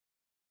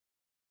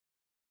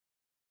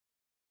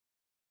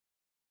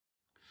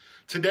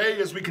Today,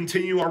 as we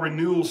continue our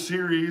renewal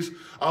series,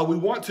 we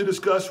want to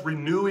discuss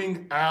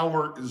renewing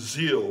our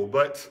zeal.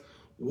 But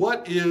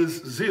what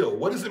is zeal?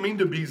 What does it mean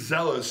to be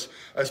zealous,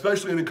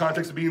 especially in the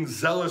context of being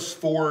zealous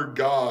for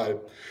God?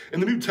 In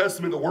the New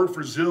Testament, the word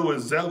for zeal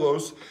is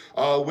zelos,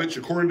 which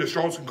according to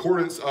Strong's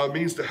Concordance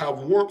means to have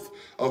warmth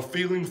of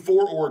feeling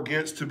for or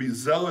against, to be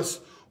zealous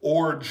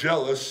or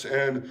jealous.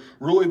 And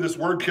really this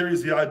word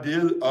carries the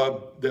idea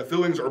that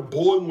feelings are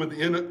boiling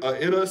within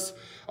in us.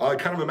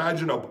 Kind of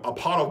imagine a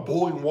pot of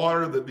boiling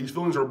water, that these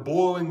feelings are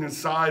boiling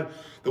inside,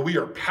 that we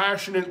are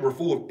passionate, we're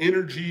full of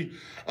energy.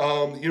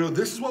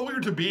 This is what we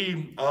are to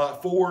be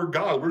for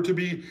God. We're to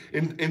be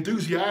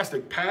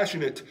enthusiastic,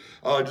 passionate,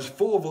 just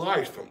full of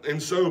life.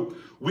 And so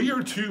we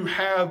are to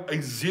have a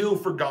zeal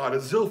for God, a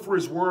zeal for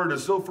His Word, a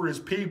zeal for His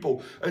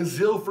people, a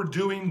zeal for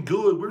doing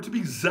good. We're to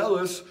be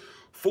zealous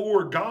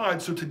for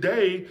God. So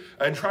today,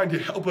 and trying to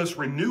help us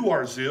renew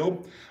our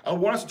zeal, I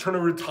want us to turn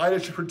over to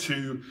Titus chapter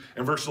 2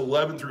 and verse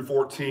 11 through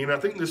 14. I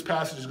think this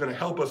passage is going to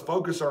help us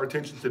focus our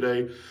attention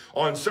today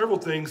on several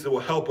things that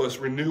will help us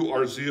renew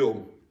our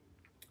zeal.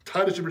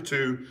 Titus chapter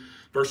 2,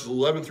 verses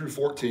 11 through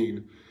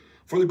 14.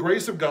 For the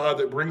grace of God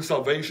that brings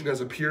salvation has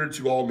appeared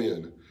to all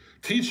men,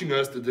 teaching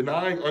us that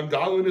denying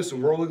ungodliness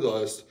and worldly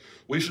lust,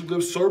 we should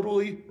live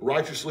soberly,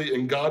 righteously,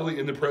 and godly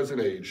in the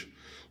present age,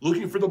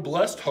 looking for the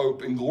blessed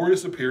hope and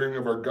glorious appearing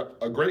of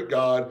our great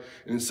God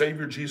and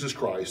Savior Jesus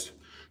Christ,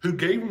 who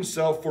gave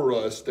Himself for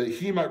us that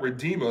He might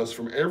redeem us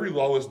from every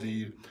lawless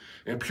deed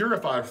and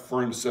purify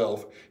for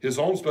Himself His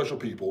own special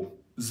people,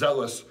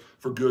 zealous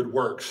for good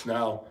works.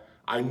 Now,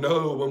 I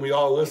know when we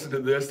all listen to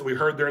this, that we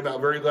heard there in that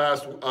very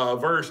last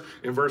verse,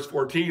 in verse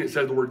 14, it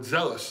said the word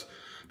zealous.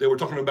 They were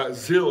talking about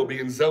zeal,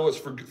 being zealous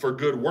for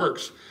good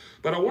works.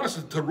 But I want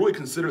us to really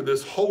consider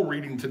this whole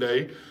reading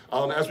today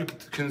as we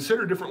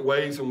consider different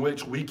ways in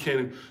which we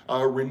can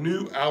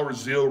renew our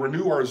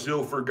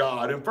zeal for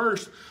God. And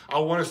first, I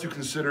want us to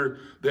consider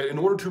that in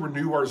order to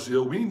renew our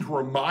zeal, we need to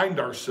remind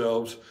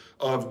ourselves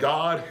of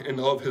God and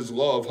of His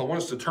love. I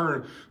want us to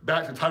turn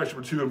back to Titus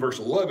chapter 2 and verse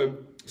 11.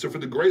 So for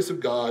the grace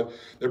of God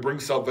that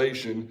brings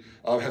salvation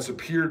has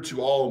appeared to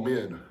all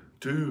men.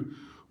 Do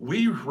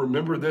we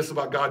remember this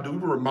about God? Do we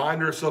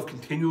remind ourselves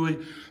continually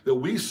that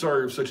we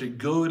serve such a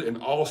good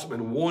and awesome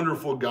and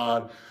wonderful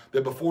God,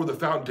 that before the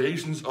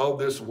foundations of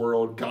this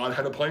world, God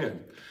had a plan.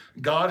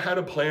 God had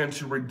a plan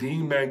to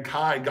redeem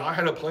mankind. God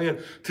had a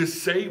plan to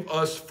save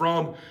us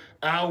from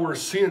our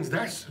sins.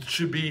 That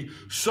should be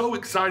so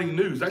exciting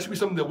news. That should be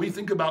something that we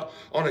think about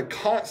on a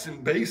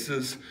constant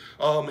basis,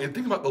 and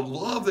think about the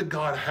love that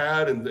God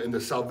had and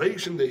the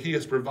salvation that He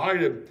has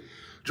provided.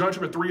 John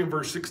chapter 3 and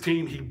verse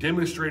 16, He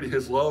demonstrated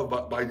His love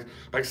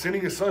by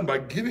sending His Son, by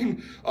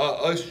giving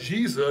us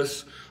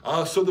Jesus,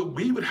 so that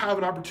we would have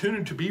an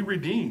opportunity to be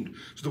redeemed,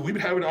 so that we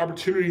would have an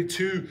opportunity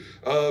to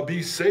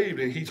be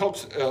saved. And He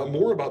talks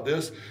more about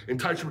this in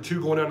Titus chapter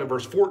 2, going down to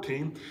verse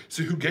 14.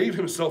 So who gave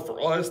Himself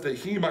for us that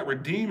He might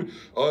redeem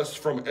us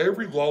from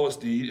every lawless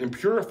deed and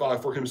purify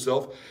for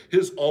Himself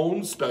His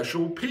own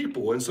special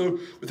people. And so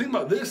we think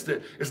about this,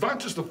 that it's not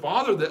just the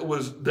Father that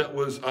was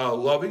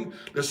loving,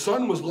 the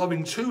Son was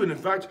loving too. And in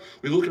fact,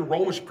 we look in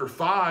Romans chapter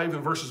 5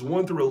 and verses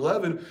 1 through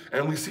 11,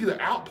 and we see the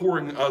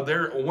outpouring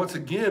there once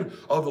again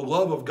of the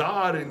love of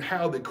God, and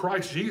how that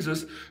Christ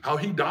Jesus, how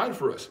He died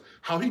for us,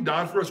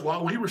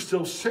 while we were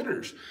still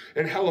sinners,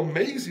 and how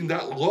amazing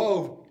that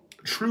love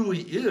truly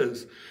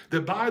is,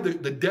 that by the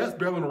death,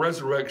 burial, and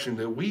resurrection,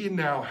 that we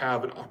now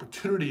have an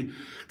opportunity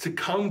to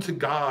come to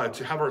God,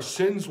 to have our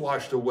sins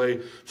washed away,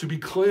 to be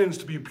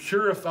cleansed, to be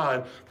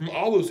purified from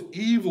all those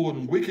evil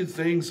and wicked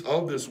things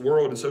of this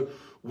world. And so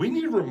we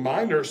need to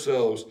remind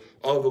ourselves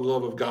of the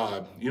love of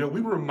God. We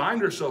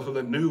remind ourselves of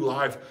that new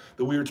life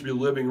that we are to be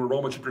living in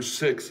Romans chapter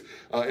 6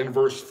 and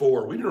verse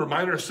 4. We need to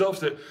remind ourselves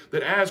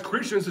that as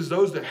Christians, as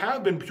those that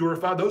have been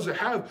purified, those that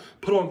have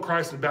put on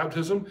Christ in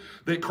baptism,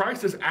 that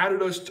Christ has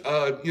added us,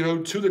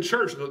 to the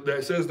church.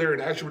 That says there in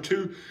Acts chapter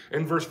 2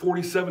 and verse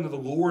 47 that the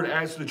Lord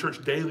adds to the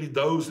church daily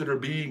those that are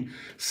being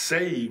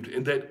saved,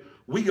 and that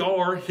we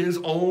are His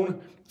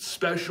own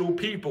special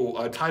people.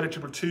 Titus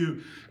chapter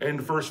 2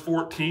 and verse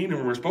 14,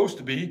 and we're supposed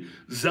to be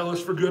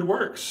zealous for good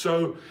works.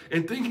 So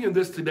in thinking of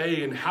this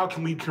today and how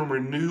can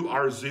renew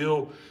our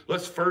zeal,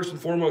 let's first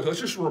and foremost, let's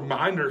just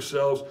remind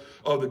ourselves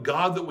of the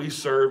God that we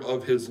serve,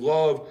 of His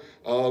love,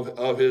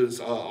 of His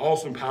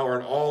awesome power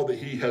and all that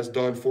He has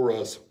done for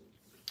us.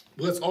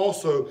 Let's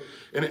also,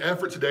 in an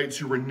effort today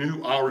to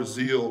renew our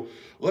zeal,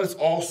 let's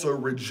also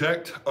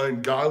reject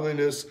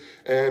ungodliness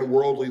and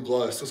worldly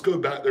lust. Let's go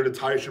back there to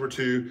Titus chapter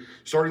 2,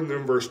 starting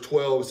in verse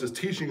 12. It says,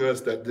 teaching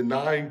us that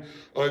denying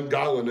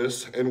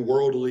ungodliness and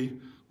worldly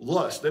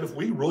lust. That if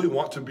we really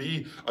want to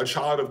be a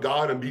child of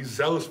God and be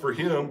zealous for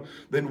him,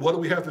 then what do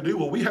we have to do?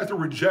 Well, we have to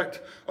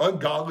reject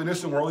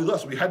ungodliness and worldly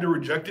lust. We had to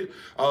reject it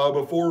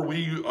before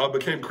we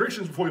became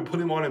Christians, before we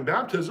put him on in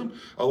baptism.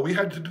 We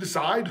had to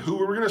decide who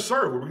we were going to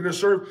serve. Were we going to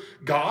serve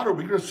God, or were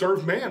we going to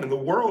serve man and the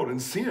world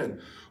and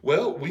sin?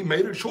 Well, we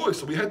made a choice.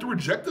 So we had to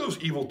reject those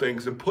evil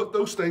things and put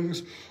those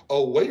things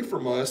away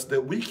from us,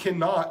 that we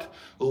cannot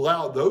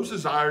allow those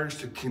desires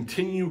to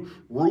continue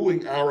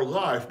ruling our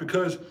life,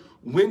 because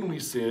when we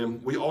sin,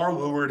 we are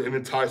lured and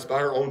enticed by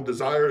our own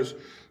desires.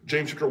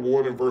 James chapter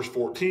 1 and verse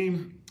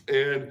 14.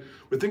 And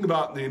we think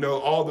about,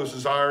 all those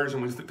desires,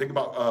 and we think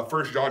about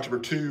 1 John chapter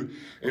 2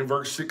 and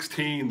verse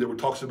 16, that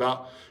talks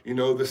about,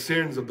 the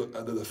sins of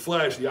the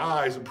flesh, the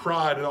eyes, and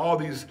pride, and all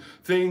these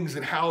things,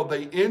 and how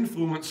they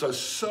influence us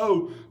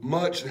so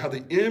much and how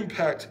they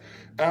impact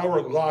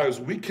our lives.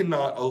 We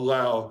cannot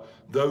allow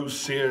those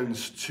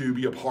sins to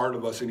be a part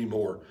of us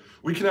anymore.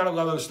 We cannot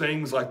allow those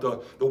things like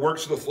the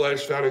works of the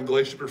flesh found in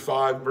Galatians chapter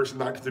 5, verses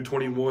 19 through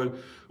 21.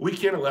 We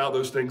can't allow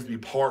those things to be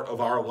part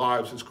of our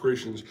lives as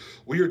Christians.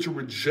 We are to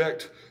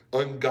reject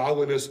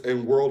ungodliness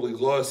and worldly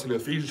lust. And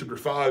Ephesians chapter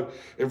 5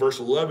 and verse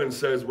 11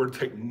 says we're to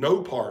take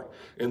no part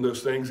in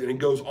those things. And it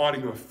goes on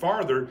even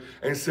farther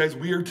and says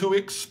we are to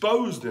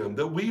expose them,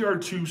 that we are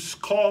to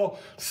call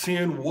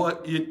sin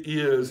what it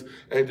is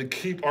and to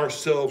keep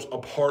ourselves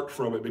apart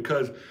from it,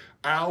 because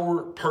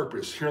our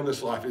purpose here in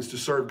this life is to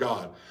serve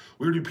God.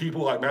 We're to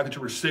people like Matthew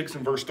chapter 6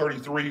 and verse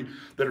 33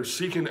 that are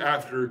seeking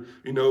after,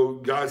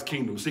 God's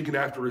kingdom, seeking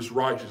after his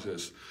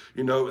righteousness.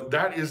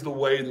 That is the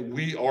way that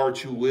we are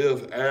to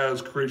live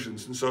as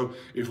Christians. And so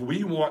if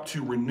we want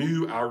to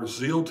renew our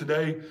zeal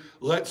today,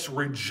 let's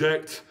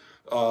reject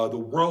the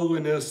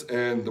worldliness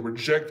and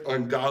reject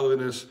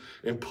ungodliness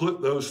and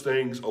put those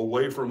things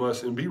away from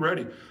us, and be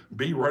ready.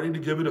 Be ready to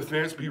give a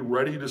defense. Be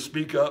ready to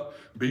speak up.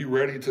 Be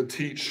ready to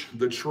teach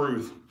the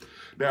truth.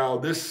 Now,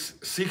 this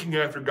seeking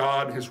after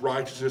God and his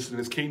righteousness and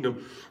his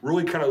kingdom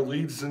really kind of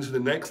leads us into the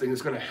next thing.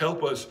 It's going to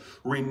help us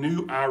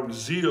renew our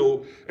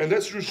zeal, and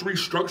that's just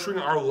restructuring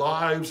our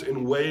lives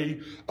and way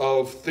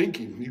of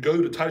thinking. You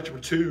go to Titus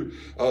chapter 2,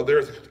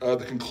 there's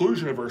the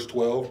conclusion of verse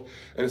 12,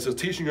 and it says,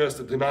 teaching us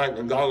that denying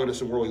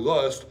ungodliness and worldly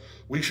lust,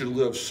 we should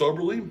live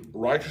soberly,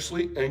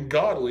 righteously, and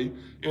godly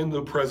in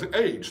the present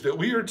age. That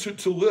we are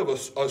to live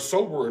a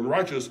sober and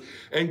righteous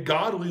and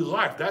godly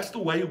life. That's the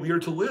way we are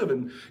to live.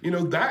 And,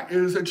 that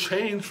is a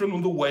change from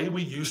the way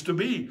we used to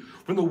be,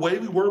 from the way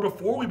we were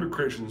before we were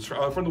Christians,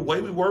 from the way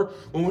we were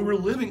when we were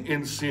living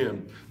in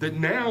sin. That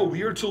now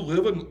we are to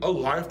live a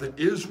life that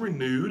is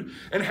renewed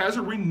and has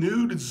a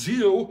renewed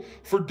zeal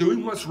for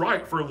doing what's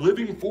right, for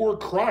living for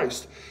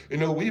Christ.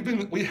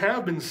 We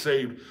have been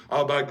saved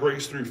by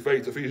grace through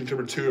faith, Ephesians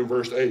chapter 2 and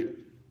verse 8.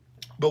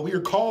 But we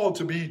are called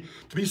to be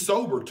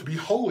sober, to be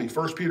holy.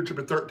 1 Peter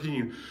chapter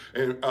 13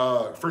 and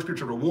 1 Peter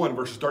chapter 1,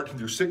 verses 13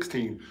 through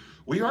 16.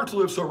 We are to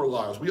live sober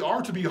lives. We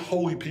are to be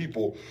holy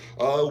people.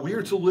 We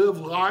are to live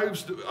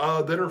lives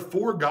that are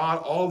for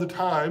God all the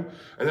time.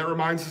 And that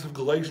reminds us of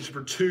Galatians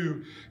chapter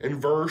 2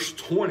 and verse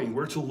 20.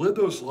 We're to live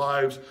those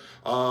lives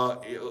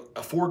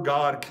for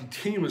God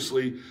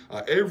continuously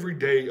every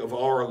day of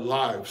our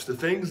lives. The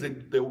things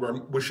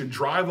that should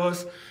drive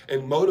us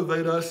and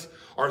motivate us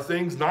are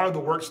things not of the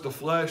works of the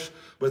flesh,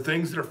 but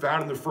things that are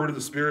found in the fruit of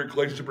the Spirit.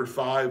 Galatians chapter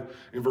 5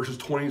 in verses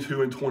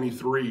 22 and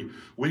 23.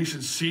 We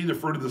should see the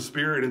fruit of the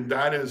Spirit, and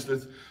that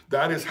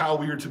is how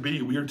we are to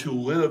be. We are to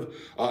live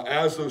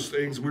as those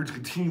things. We are to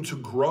continue to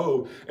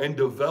grow and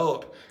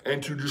develop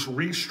and to just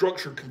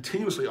restructure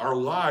continuously our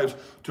lives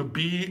to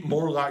be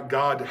more like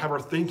God, to have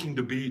our thinking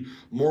to be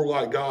more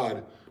like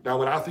God. Now,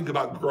 when I think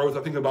about growth,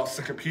 I think about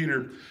 2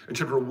 Peter in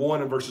chapter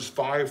 1 and verses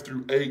 5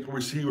 through 8, where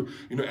we see,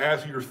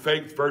 as your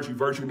faith,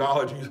 virtue,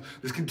 knowledge,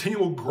 this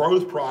continual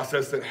growth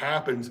process that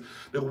happens,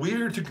 that we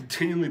are to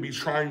continually be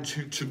trying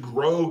to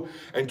grow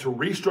and to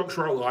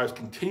restructure our lives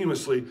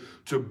continuously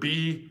to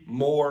be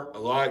more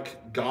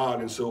like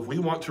God. And so if we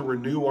want to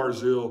renew our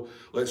zeal,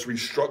 let's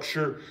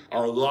restructure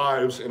our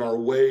lives and our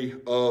way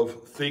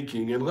of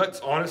thinking. And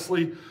let's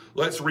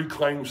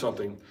reclaim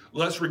something.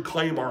 Let's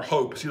reclaim our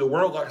hope. See, the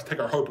world likes to take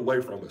our hope away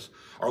from us,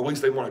 or at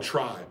least they want to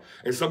try.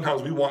 And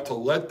sometimes we want to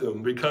let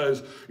them,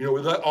 because, we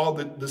let all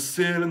the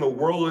sin and the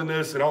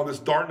worldliness and all this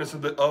darkness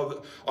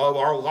of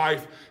our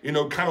life,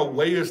 kind of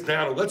weigh us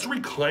down. And let's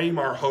reclaim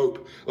our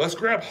hope. Let's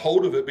grab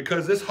hold of it,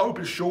 because this hope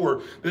is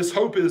sure. This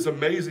hope is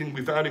amazing.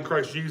 We found in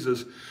Christ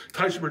Jesus.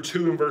 Titus chapter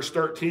 2 and verse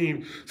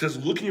 13 says,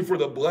 looking for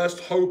the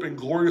blessed hope and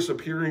glorious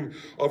appearing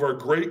of our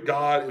great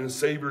God and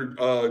Savior,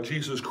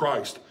 Jesus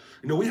Christ.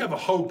 We have a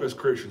hope as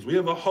Christians. We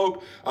have a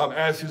hope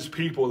as his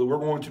people that we're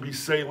going to be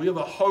saved. We have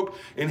a hope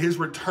in his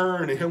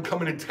return and him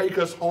coming and take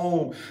us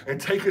home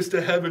and take us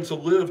to heaven to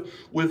live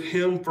with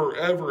him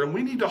forever. And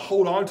we need to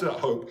hold on to that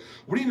hope.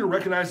 We need to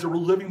recognize that we're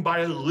living by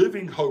a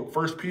living hope.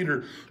 1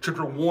 Peter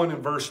chapter 1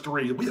 and verse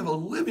 3. We have a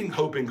living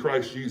hope in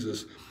Christ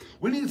Jesus.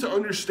 We need to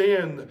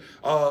understand,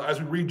 as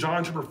we read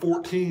John chapter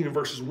 14 and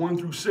verses 1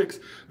 through 6,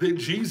 that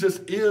Jesus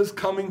is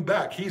coming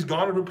back. He's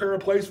gone to prepare a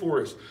place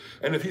for us.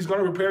 And if he's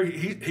going to prepare,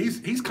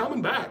 he's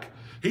coming back.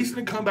 He's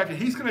going to come back and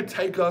he's going to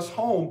take us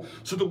home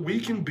so that we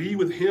can be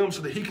with him,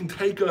 so that he can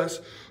take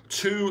us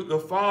to the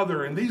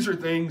Father. And these are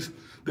things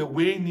that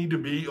we need to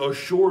be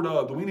assured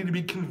of, that we need to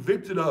be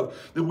convicted of,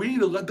 that we need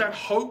to let that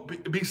hope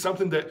be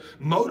something that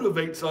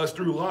motivates us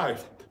through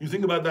life. You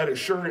think about that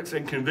assurance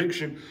and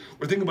conviction.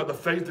 We're thinking about the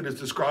faith that is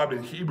described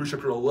in Hebrews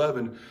chapter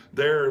 11,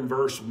 there in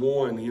verse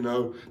 1,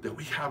 that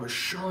we have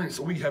assurance,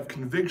 that we have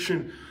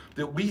conviction,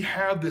 that we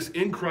have this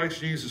in Christ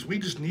Jesus. We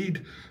just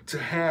need to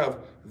have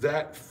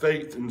that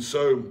faith. And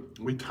so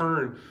we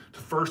turn to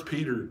 1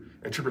 Peter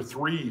and chapter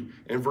 3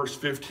 and verse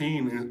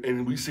 15,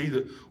 and we see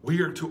that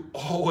we are to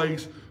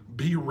always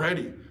be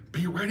ready.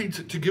 Be ready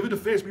to give a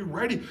defense. Be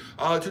ready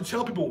to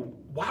tell people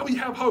why we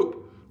have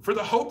hope. For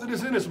the hope that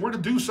is in us, we're to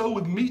do so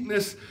with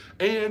meekness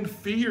and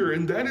fear.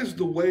 And that is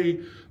the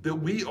way that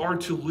we are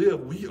to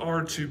live. We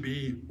are to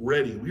be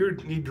ready. We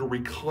need to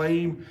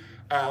reclaim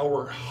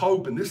our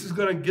hope. And this is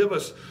going to give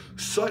us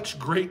such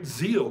great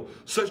zeal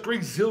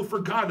for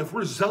God. If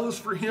we're zealous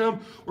for him,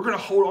 we're going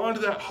to hold on to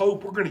that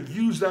hope. We're going to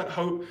use that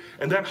hope.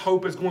 And that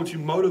hope is going to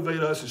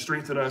motivate us and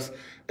strengthen us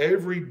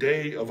every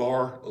day of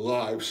our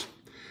lives.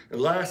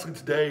 And lastly,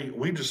 today,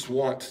 we just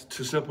want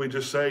to simply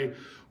just say,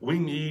 we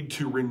need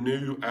to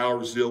renew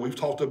our zeal. We've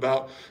talked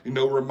about,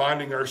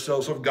 reminding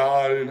ourselves of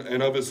God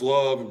and of his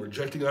love and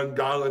rejecting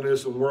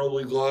ungodliness and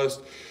worldly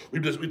lust.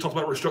 We talked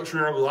about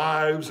restructuring our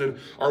lives and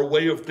our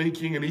way of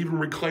thinking and even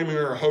reclaiming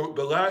our hope.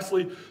 But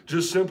lastly,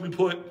 just simply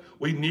put,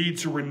 we need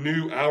to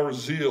renew our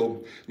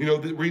zeal.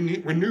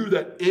 Renew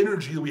that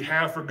energy that we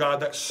have for God,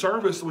 that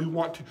service that we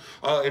want to,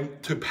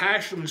 and to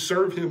passionately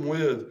serve him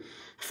with.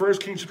 1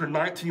 Kings chapter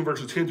 19,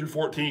 verses 10 through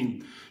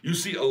 14, you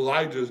see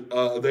Elijah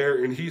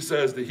there, and he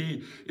says that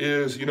he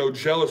is,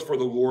 jealous for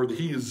the Lord, that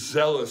he is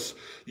zealous.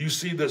 You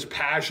see this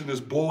passion, this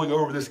boiling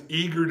over, this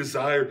eager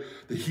desire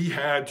that he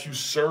had to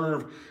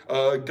serve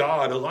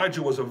God.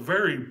 Elijah was a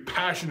very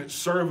passionate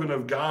servant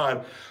of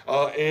God,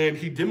 and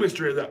he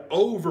demonstrated that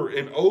over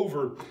and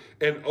over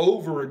and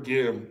over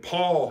again.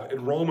 Paul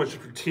in Romans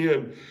chapter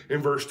 10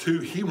 in verse 2,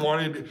 he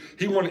wanted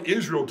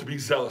Israel to be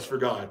zealous for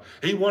God.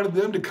 He wanted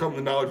them to come to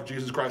the knowledge of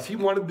Jesus Christ. He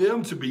wanted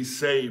them to be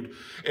saved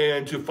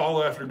and to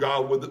follow after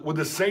God with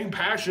the same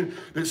passion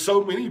that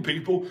so many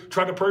people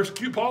try to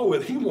persecute Paul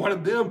with. He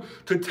wanted them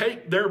to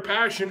take their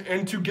passion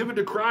and to give it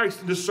to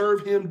Christ and to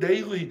serve him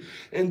daily.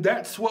 And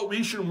that's what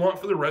we should want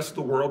for the rest of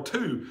the world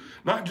too.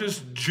 Not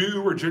just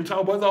Jew or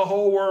Gentile, but the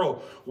whole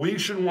world. We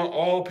should want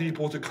all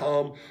people to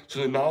come to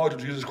the knowledge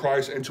of Jesus Christ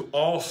and to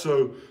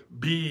also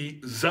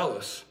be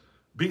zealous.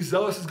 Be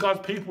zealous as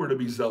God's people are to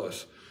be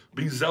zealous.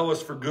 Be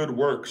zealous for good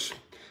works.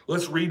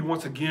 Let's read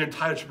once again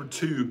Titus chapter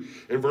 2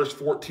 and verse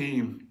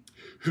 14.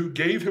 Who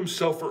gave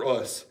himself for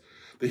us,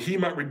 that he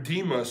might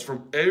redeem us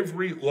from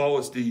every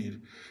lawless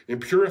deed and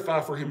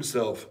purify for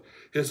himself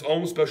his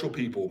own special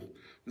people,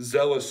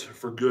 zealous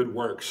for good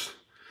works.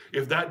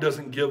 If that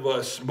doesn't give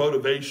us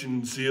motivation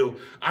and zeal,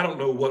 I don't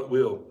know what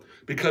will.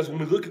 Because when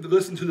we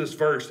listen to this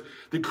verse,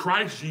 that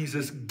Christ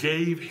Jesus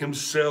gave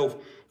himself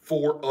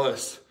for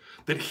us,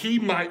 that he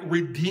might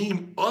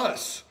redeem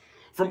us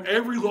from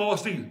every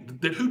lawless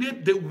deed. That who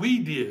did? That we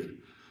did.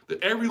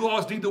 That every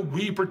lawless deed that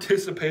we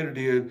participated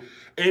in,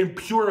 and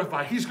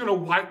purify. He's going to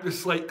wipe the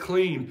slate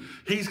clean.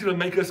 He's going to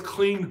make us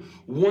clean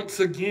once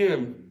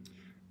again.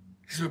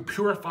 He's going to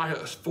purify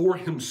us for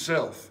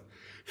himself,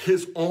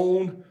 his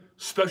own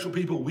special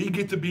people. We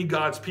get to be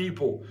God's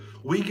people.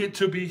 We get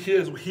to be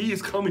his. He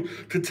is coming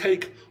to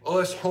take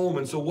us home.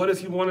 And so what does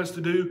he want us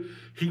to do?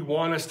 He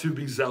wants us to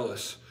be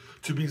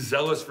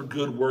zealous for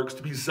good works,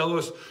 to be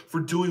zealous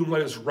for doing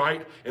what is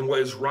right and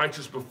what is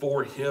righteous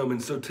before him.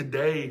 And so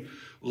today,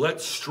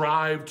 let's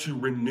strive to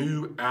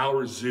renew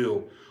our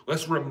zeal.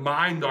 Let's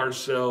remind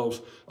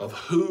ourselves of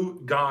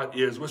who God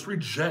is. Let's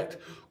reject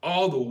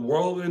all the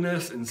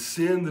worldliness and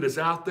sin that is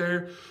out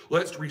there.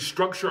 Let's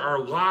restructure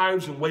our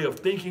lives and way of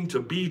thinking to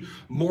be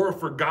more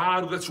for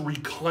God. Let's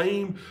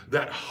reclaim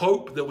that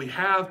hope that we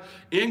have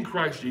in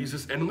Christ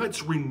Jesus, and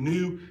let's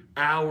renew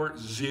our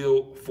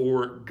zeal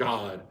for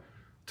God.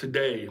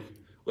 Today,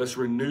 let's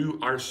renew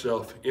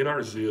ourselves in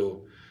our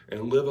zeal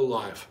and live a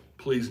life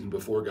pleasing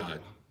before God.